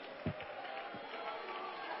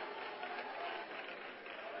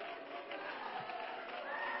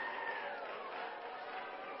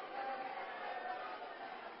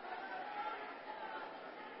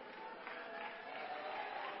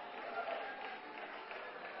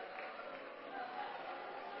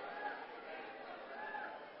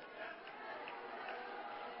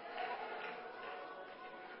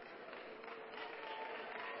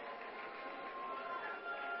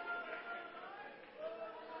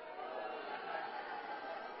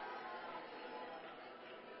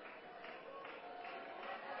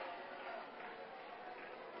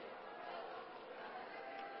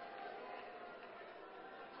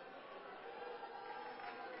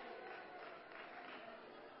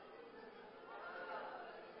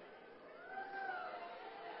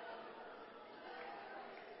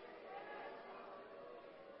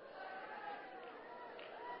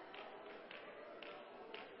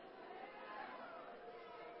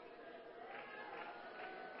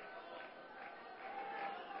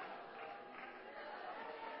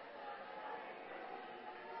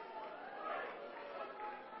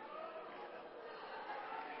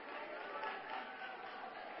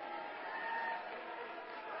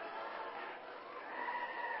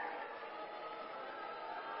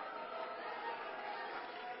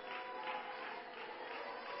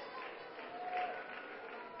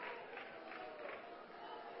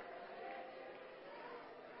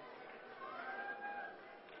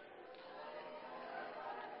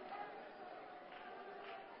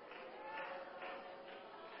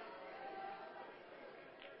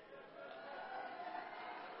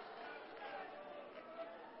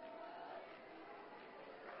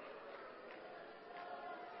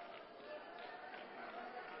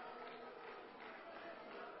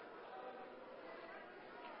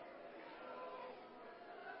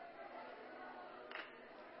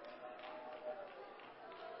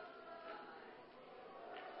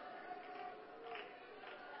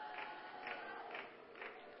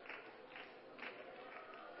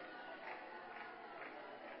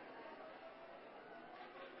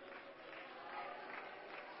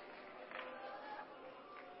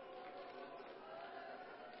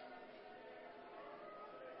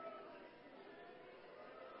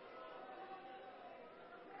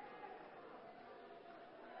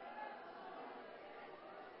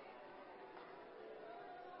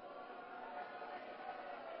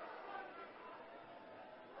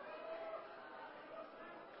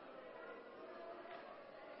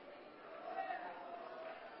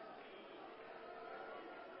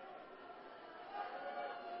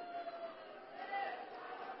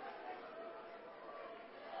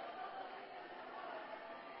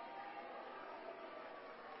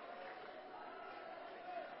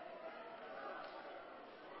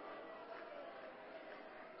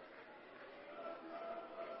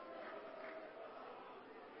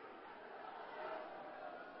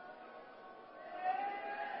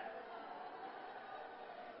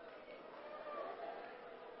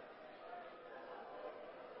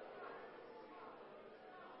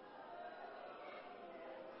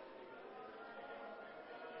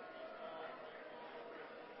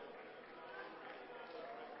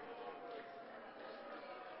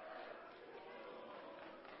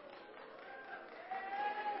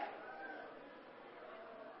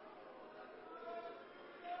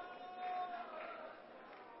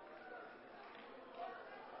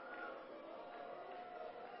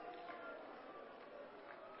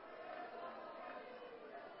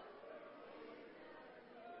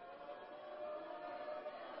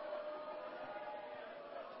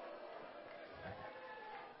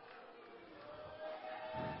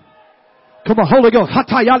 Come on, Holy Ghost.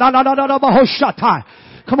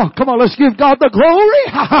 Come on, let's give God the glory.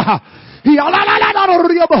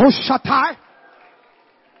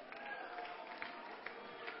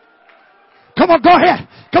 Come on, go ahead.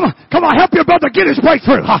 Come on, help your brother get his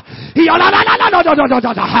breakthrough. Come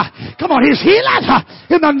on, he's healing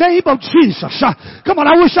in the name of Jesus. Come on,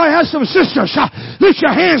 I wish I had some sisters. Lift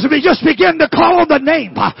your hands and just begin to call on the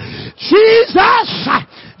name. Jesus,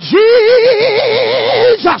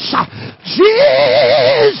 Jesus,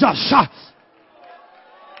 Jesus.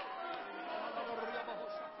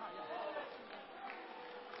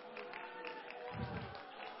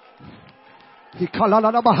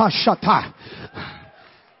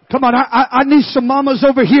 Come on, I need some mamas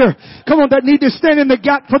over here. Come on, that need to stand in the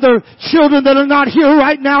gap for their children that are not here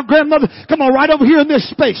right now. Grandmother, come on, right over here in this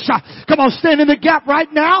space. Come on, stand in the gap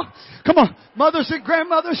right now. Come on, mothers and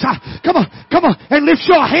grandmothers, come on, and lift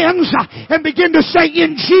your hands and begin to say,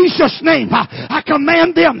 in Jesus' name, I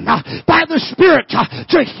command them by the Spirit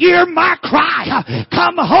to hear my cry.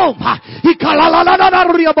 Come home. Come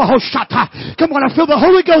on, I feel the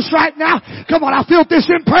Holy Ghost right now. Come on, I feel this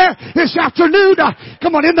in prayer this afternoon.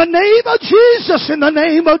 Come on, in the name of Jesus, in the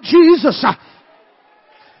name of Jesus.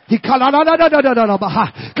 Come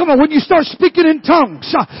on, when you start speaking in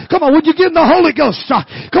tongues, come on, when you get in the Holy Ghost,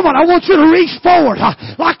 come on, I want you to reach forward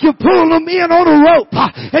like you're pulling them in on a rope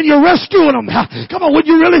and you're rescuing them. Come on, when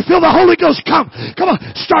you really feel the Holy Ghost come on,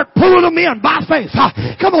 start pulling them in by faith.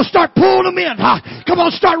 Come on, start pulling them in. Come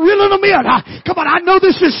on, start reeling them in. Come on, I know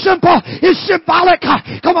this is simple, it's symbolic.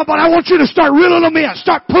 Come on, but I want you to start reeling them in,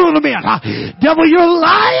 start pulling them in. Devil, you're a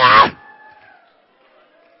liar.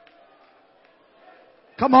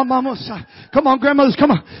 Come on, mamas. Come on, grandmothers.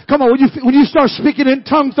 Come on. When you start speaking in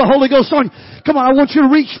tongues, the Holy Ghost on you. Come on, I want you to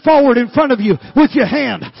reach forward in front of you with your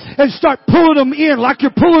hand and start pulling them in like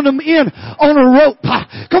you're pulling them in on a rope.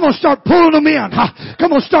 Come on, start pulling them in.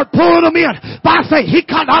 Come on, start pulling them in by faith.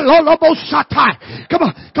 Come on,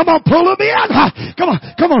 pull them in. Come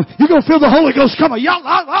on. You're going to feel the Holy Ghost. Come on.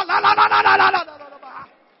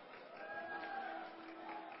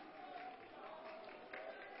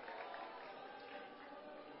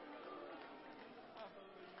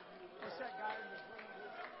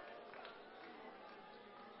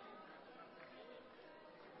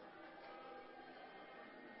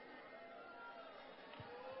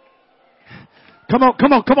 Come on.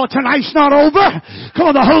 Tonight's not over. Come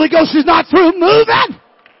on, the Holy Ghost is not through moving.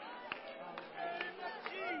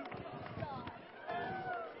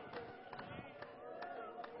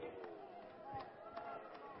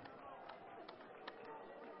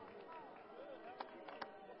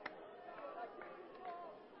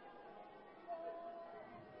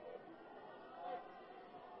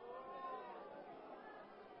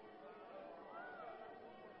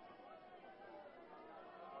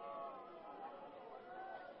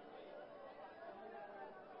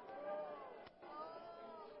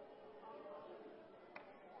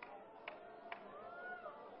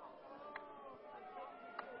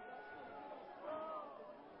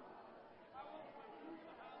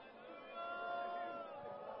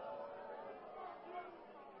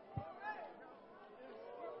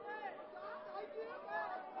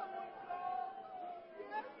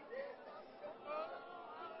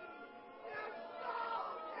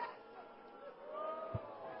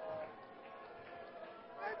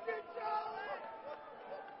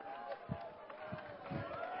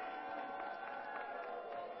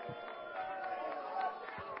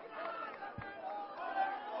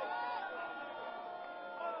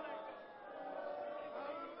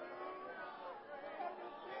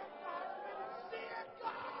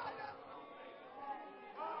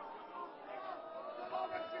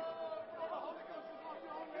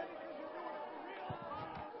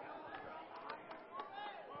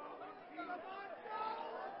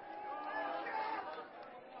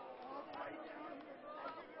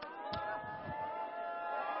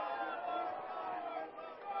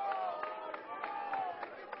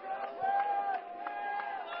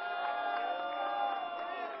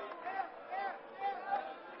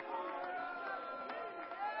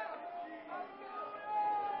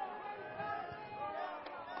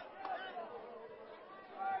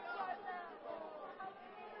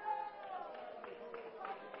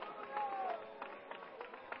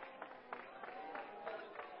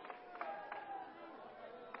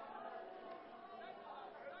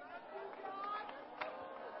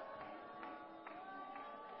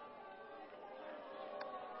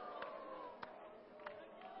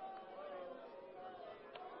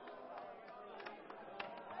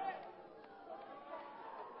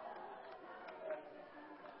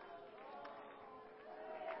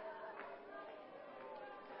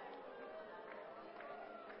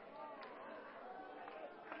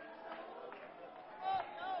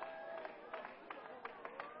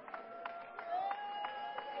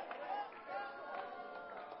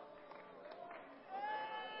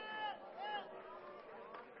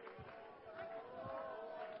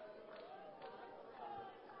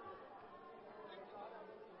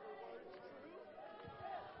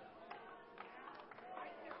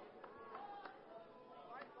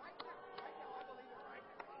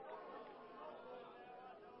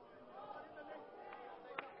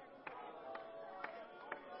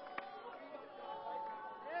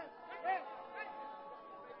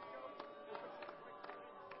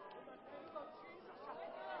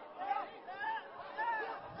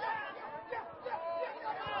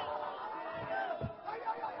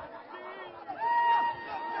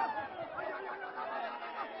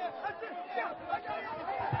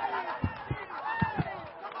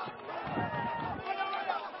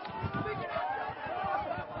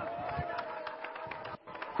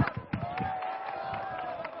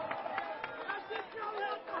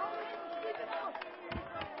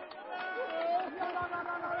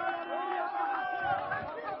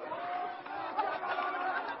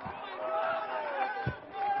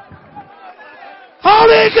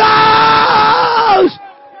 Holy Ghost!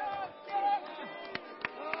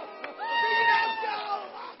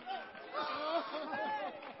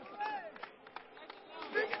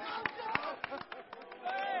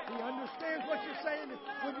 He understands what you're saying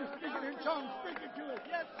when you're speaking in tongues. Speaking to it.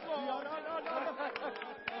 Yes, Lord.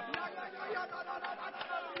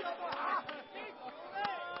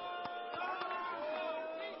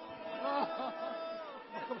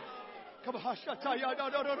 Come on.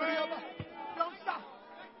 Don't stop.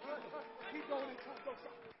 Keep going in tongues. Don't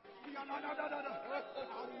stop. No. Out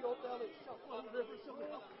of your belly shall flow rivers of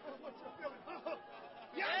milk. That's what you're feeling.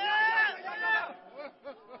 Yeah.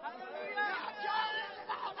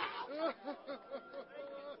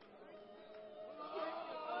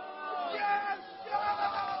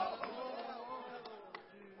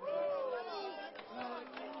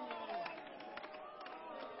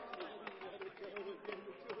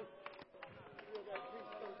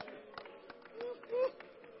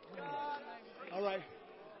 All right.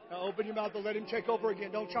 Now open your mouth and let him take over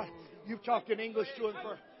again. Don't try. You've talked in English to him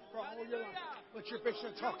for all your life. But you're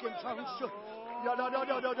fixing to talk in tongues to him. No.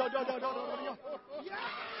 Yeah.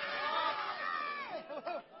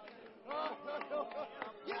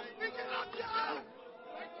 Yes, speak it up, John.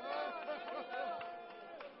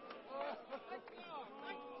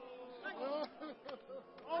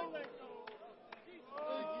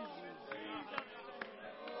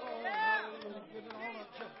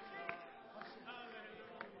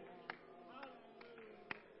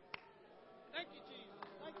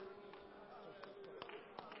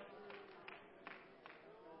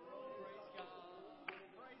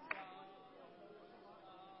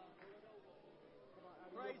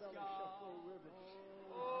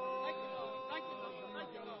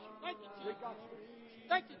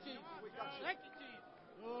 Thank you, Jesus. Thank you, Jesus.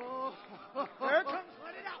 There it comes.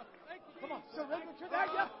 Let it out. Come on, surrender to that.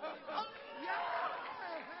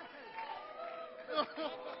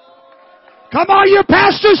 Come on, your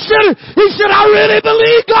pastor said it. He said, I really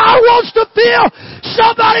believe God wants to fill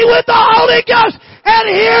somebody with the Holy Ghost. And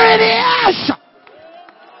here it is.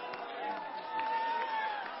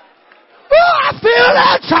 Oh, I feel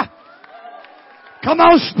it. Come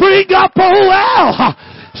on, spring up, oh well.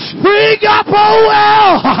 Spring up, oh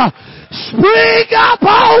well. Spring up,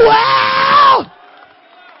 oh well.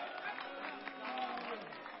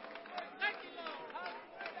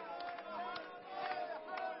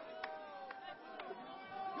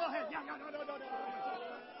 Go ahead. No.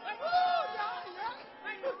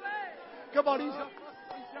 Come on, he's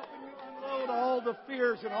helping you unload all the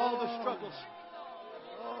fears and all the struggles.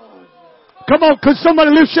 Come on, could somebody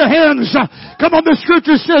lift your hands? Come on, the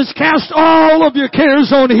scripture says, cast all of your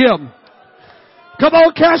cares on Him. Come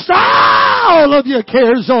on, cast all of your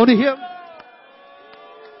cares on Him.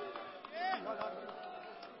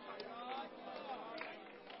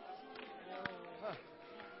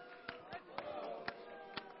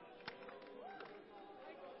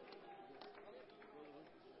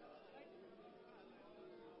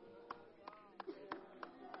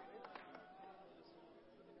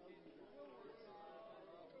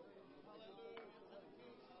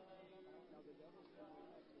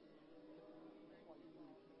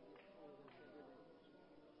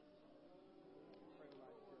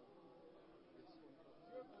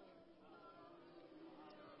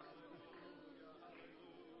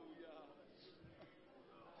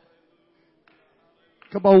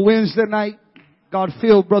 Come on, Wednesday night, God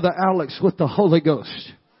filled Brother Alex with the Holy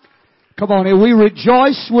Ghost. Come on, and we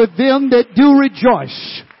rejoice with them that do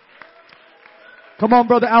rejoice. Come on,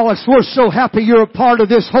 Brother Alex, we're so happy you're a part of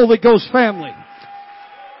this Holy Ghost family.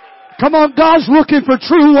 Come on, God's looking for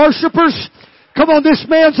true worshipers. Come on, this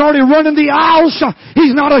man's already running the aisles.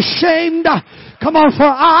 He's not ashamed. Come on, for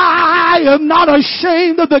I am not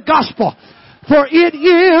ashamed of the gospel. For it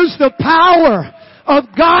is the power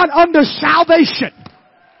of God unto salvation.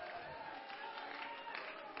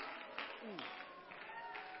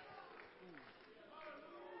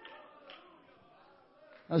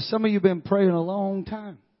 Now, some of you have been praying a long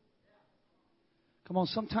time. Come on,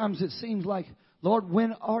 sometimes it seems like, Lord,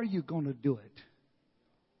 when are you going to do it?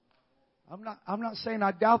 I'm not saying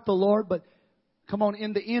I doubt the Lord, but come on,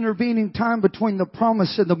 in the intervening time between the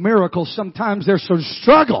promise and the miracle, sometimes there's some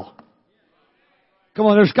struggle. Come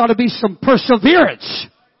on, there's got to be some perseverance.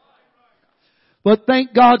 But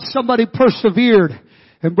thank God somebody persevered.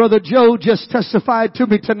 And Brother Joe just testified to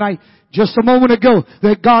me tonight, just a moment ago,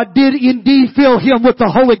 that God did indeed fill him with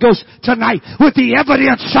the Holy Ghost tonight, with the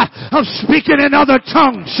evidence of speaking in other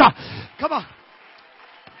tongues. Come on.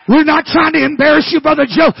 We're not trying to embarrass you, Brother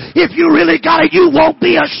Joe. If you really got it, you won't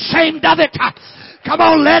be ashamed of it. Come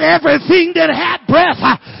on, let everything that had breath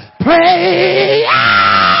praise.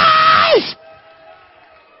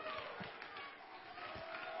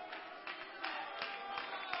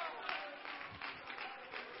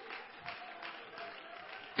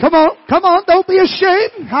 Come on, come on, don't be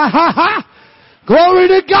ashamed. Ha ha ha. Glory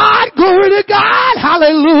to God, glory to God.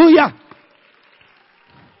 Hallelujah.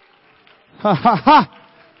 Ha ha ha.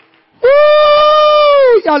 Woo!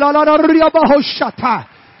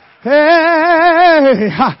 Hey,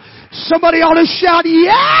 somebody ought to shout,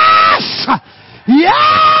 yes!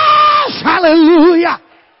 Yes! Hallelujah!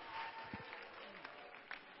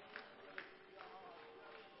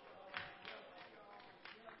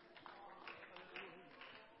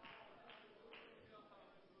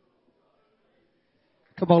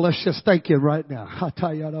 Come on, let's just thank Him right now.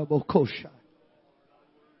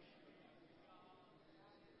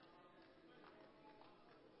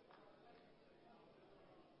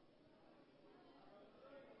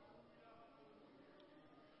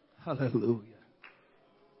 Hallelujah.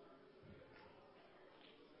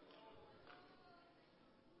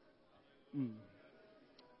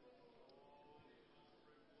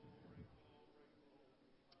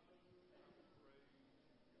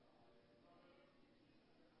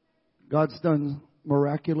 God's done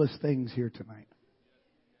miraculous things here tonight.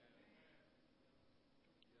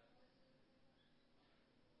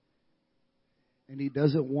 And He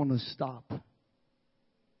doesn't want to stop. How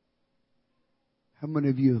many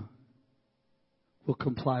of you will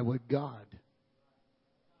comply with God?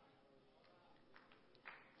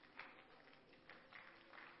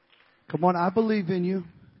 Come on, I believe in you.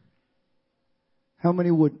 How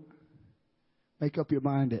many would make up your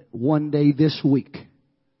mind that one day this week,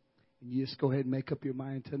 and you just go ahead and make up your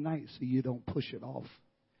mind tonight so you don't push it off?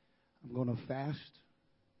 I'm going to fast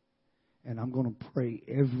and I'm going to pray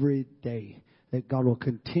every day that God will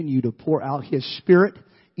continue to pour out His Spirit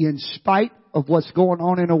in spite of what's going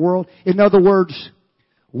on in the world. In other words,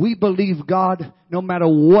 we believe God no matter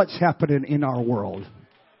what's happening in our world.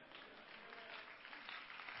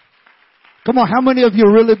 Come on, how many of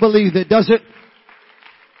you really believe that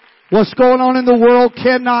what's going on in the world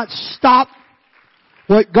cannot stop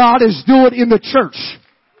what God is doing in the church?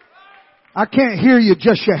 I can't hear you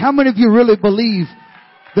just yet. How many of you really believe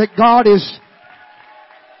that God is...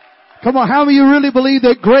 Come on, how many of you really believe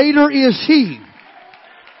that greater is He?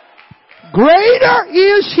 Greater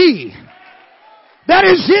is He that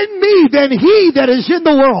is in me than he that is in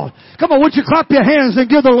the world. Come on, would you clap your hands and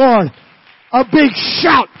give the Lord a big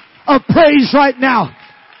shout of praise right now?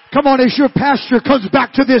 Come on, as your pastor comes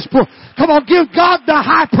back to this pool. Come on, give God the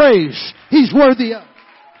high praise He's worthy of.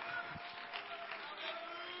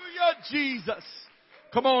 Hallelujah, Jesus.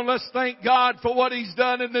 Come on, let's thank God for what He's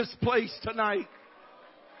done in this place tonight.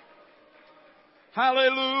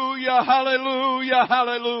 Hallelujah, hallelujah,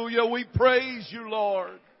 hallelujah. We praise you,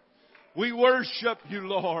 Lord. We worship you,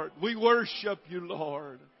 Lord. We worship you,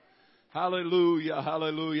 Lord. Hallelujah,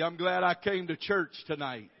 hallelujah. I'm glad I came to church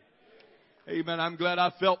tonight. Amen. I'm glad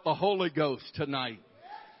I felt the Holy Ghost tonight.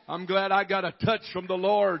 I'm glad I got a touch from the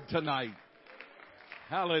Lord tonight.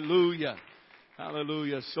 Hallelujah.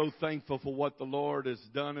 Hallelujah. So thankful for what the Lord has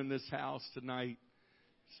done in this house tonight.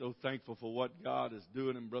 So thankful for what God is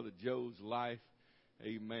doing in Brother Joe's life.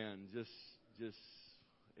 Amen. It's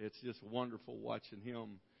just wonderful watching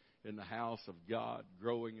him in the house of God,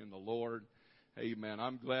 growing in the Lord. Amen.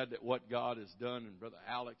 I'm glad that what God has done in Brother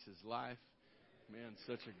Alex's life. Man,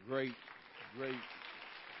 such a great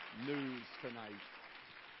news tonight.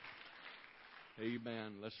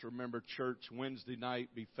 Amen. Let's remember church Wednesday night.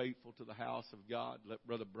 Be faithful to the house of God. Let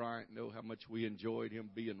Brother Bryant know how much we enjoyed him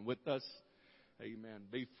being with us. Amen.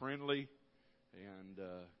 Be friendly and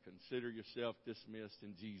consider yourself dismissed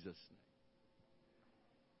in Jesus' name.